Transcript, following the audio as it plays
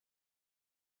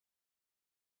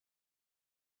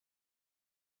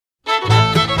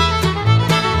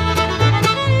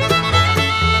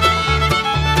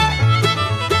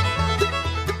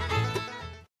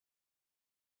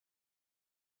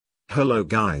Hello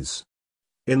guys.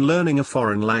 In learning a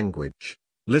foreign language,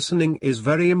 listening is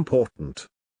very important.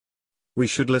 We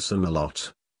should listen a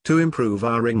lot, to improve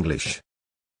our English.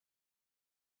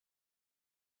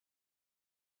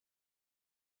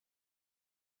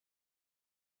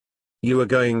 You are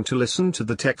going to listen to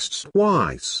the texts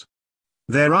twice.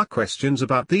 There are questions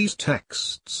about these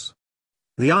texts.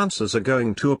 The answers are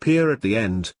going to appear at the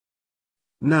end.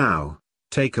 Now,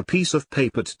 take a piece of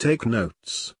paper to take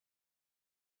notes.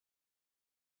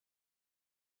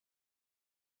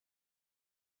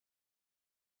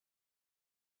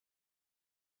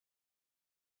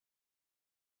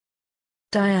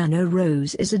 Diana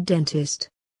Rose is a dentist.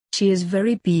 She is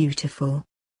very beautiful.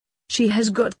 She has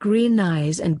got green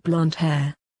eyes and blonde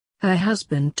hair. Her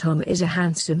husband Tom is a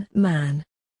handsome man.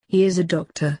 He is a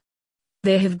doctor.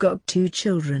 They have got 2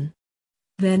 children.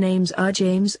 Their names are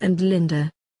James and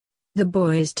Linda. The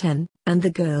boy is 10, and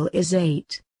the girl is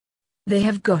 8. They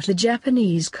have got a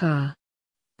Japanese car.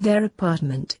 Their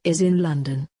apartment is in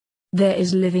London. There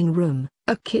is living room,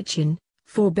 a kitchen,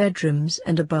 4 bedrooms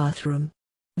and a bathroom.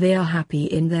 They are happy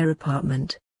in their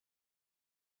apartment.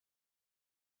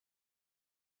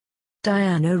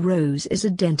 Diana Rose is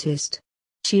a dentist.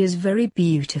 She is very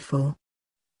beautiful.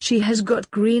 She has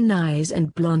got green eyes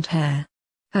and blonde hair.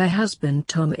 Her husband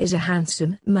Tom is a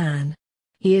handsome man.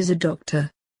 He is a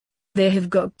doctor. They have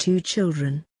got 2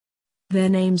 children. Their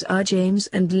names are James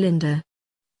and Linda.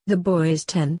 The boy is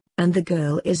 10, and the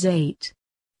girl is 8.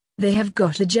 They have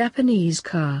got a Japanese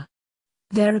car.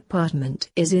 Their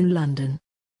apartment is in London.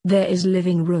 There is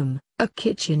living room, a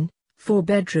kitchen, 4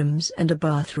 bedrooms and a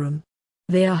bathroom.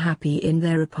 They are happy in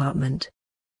their apartment.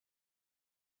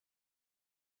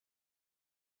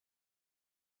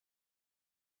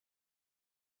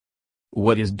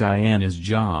 What is Diana's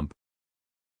job?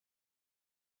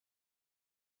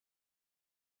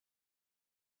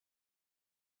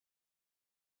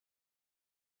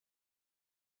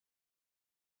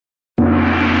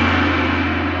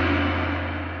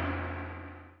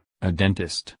 A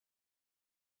dentist.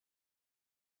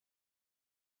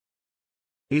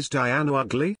 Is Diana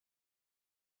ugly?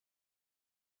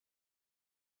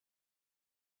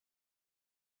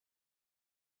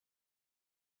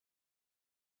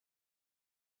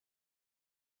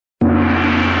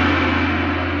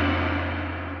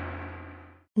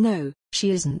 No, she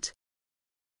isn't.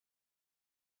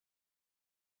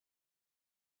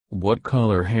 What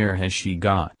color hair has she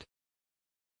got?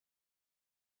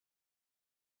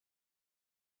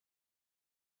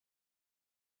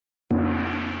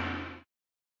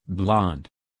 Blonde.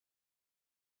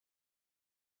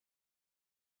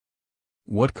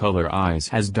 What color eyes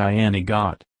has Diana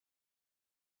got?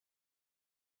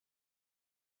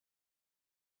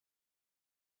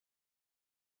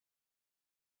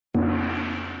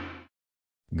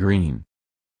 Green.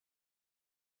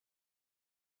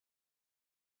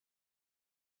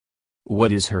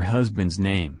 What is her husband's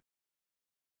name?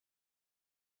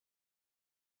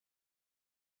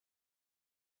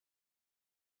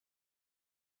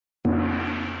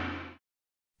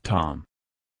 Tom.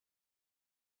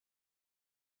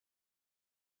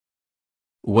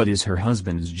 What is her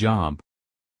husband's job?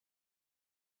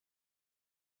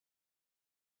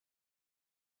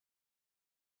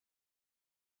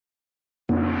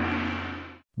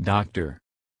 Doctor.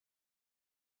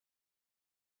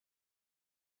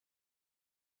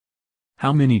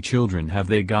 How many children have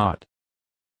they got?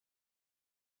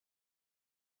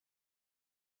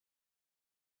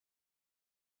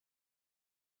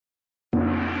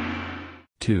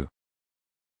 Two.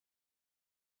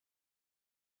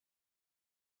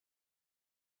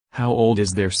 How old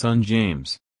is their son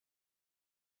James?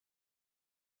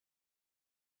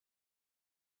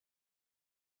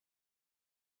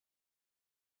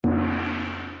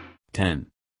 10.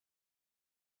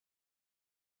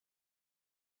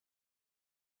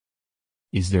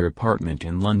 Is their apartment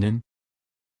in London?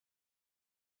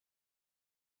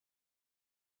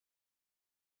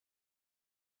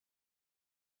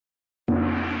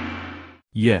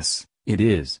 Yes, it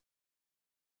is.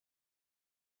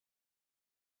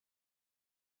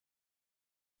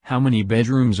 How many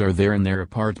bedrooms are there in their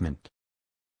apartment?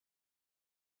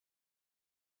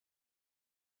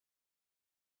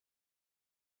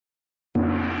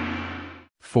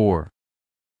 4.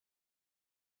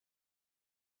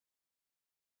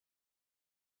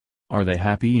 Are they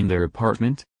happy in their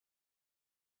apartment?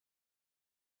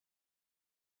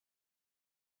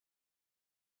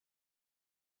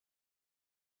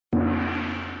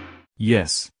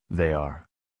 Yes, they are.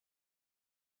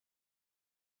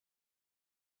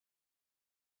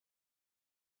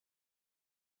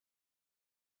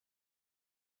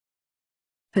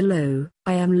 Hello,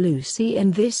 I am Lucy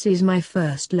and this is my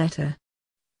first letter.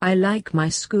 I like my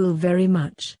school very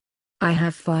much. I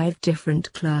have 5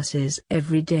 different classes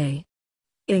every day.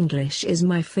 English is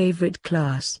my favorite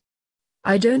class.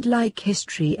 I don't like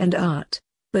history and art,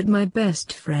 but my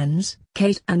best friends,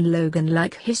 Kate and Logan,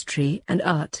 like history and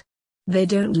art. They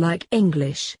don't like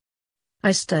English.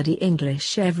 I study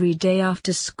English every day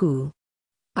after school.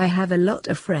 I have a lot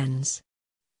of friends.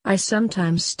 I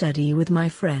sometimes study with my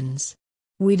friends.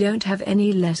 We don't have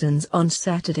any lessons on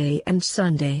Saturday and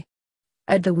Sunday.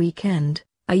 At the weekend,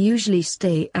 I usually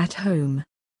stay at home.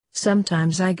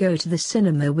 Sometimes I go to the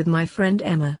cinema with my friend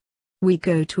Emma. We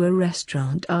go to a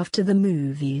restaurant after the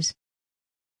movies.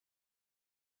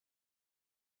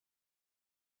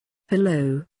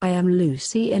 Hello, I am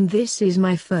Lucy and this is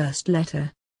my first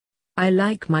letter. I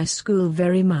like my school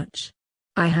very much.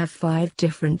 I have 5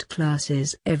 different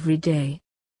classes every day.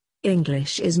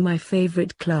 English is my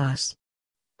favorite class.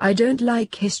 I don't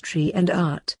like history and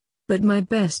art, but my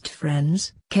best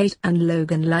friends, Kate and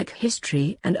Logan, like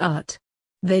history and art.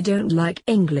 They don't like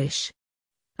English.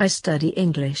 I study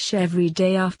English every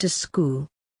day after school.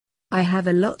 I have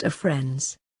a lot of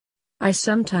friends. I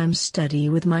sometimes study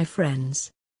with my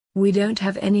friends. We don't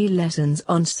have any lessons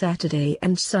on Saturday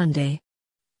and Sunday.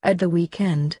 At the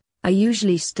weekend, I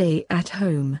usually stay at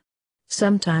home.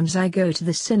 Sometimes I go to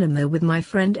the cinema with my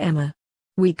friend Emma.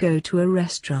 We go to a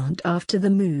restaurant after the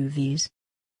movies.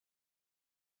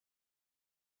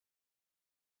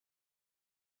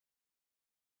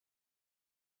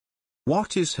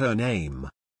 What is her name?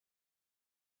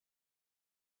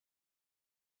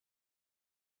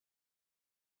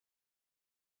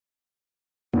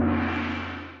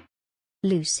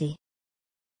 Lucy.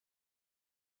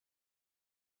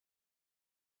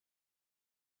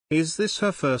 Is this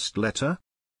her first letter?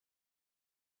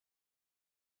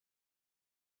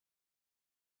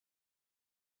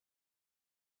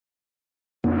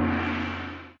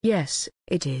 Yes,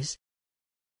 it is.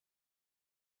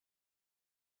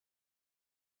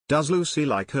 Does Lucy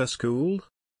like her school?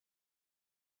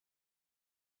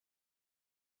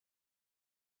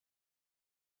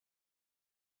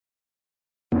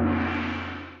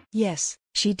 Yes,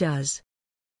 she does.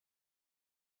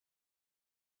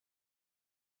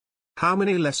 How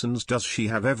many lessons does she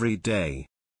have every day?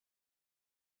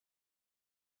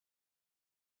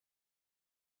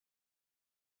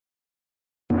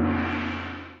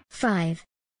 Five.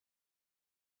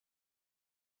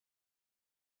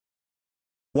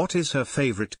 What is her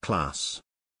favorite class?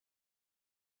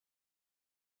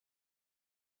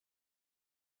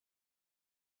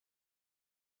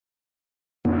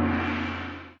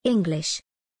 English.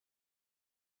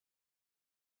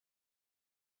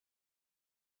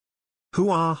 Who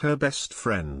are her best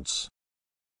friends?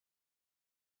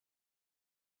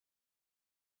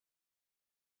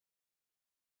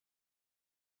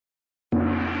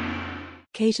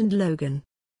 Kate and Logan.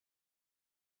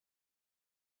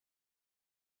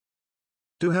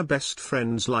 Do her best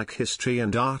friends like history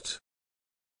and art?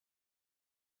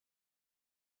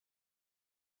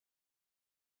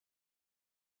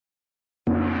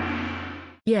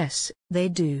 Yes, they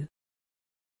do.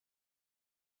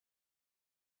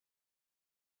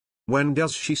 When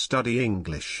does she study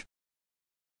English?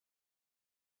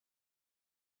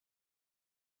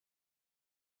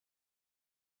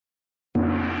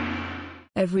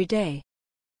 Every day.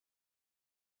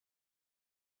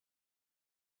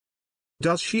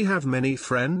 Does she have many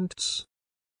friends?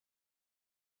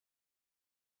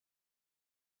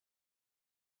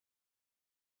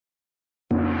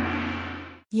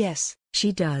 Yes,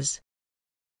 she does.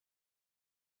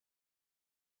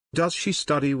 Does she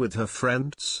study with her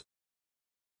friends?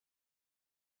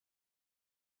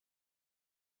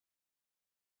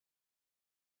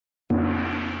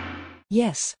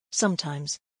 Yes,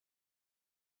 sometimes.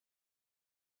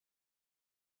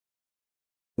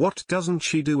 What doesn't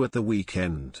she do at the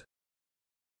weekend?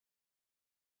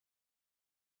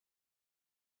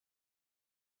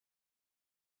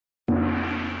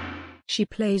 She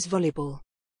plays volleyball.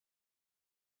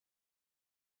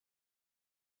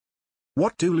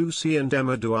 What do Lucy and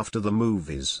Emma do after the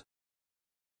movies?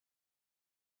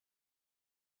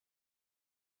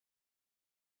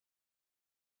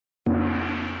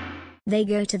 They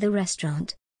go to the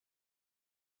restaurant.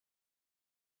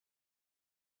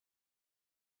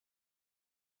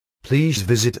 Please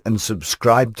visit and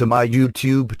subscribe to my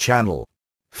YouTube channel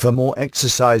for more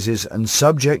exercises and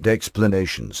subject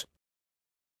explanations.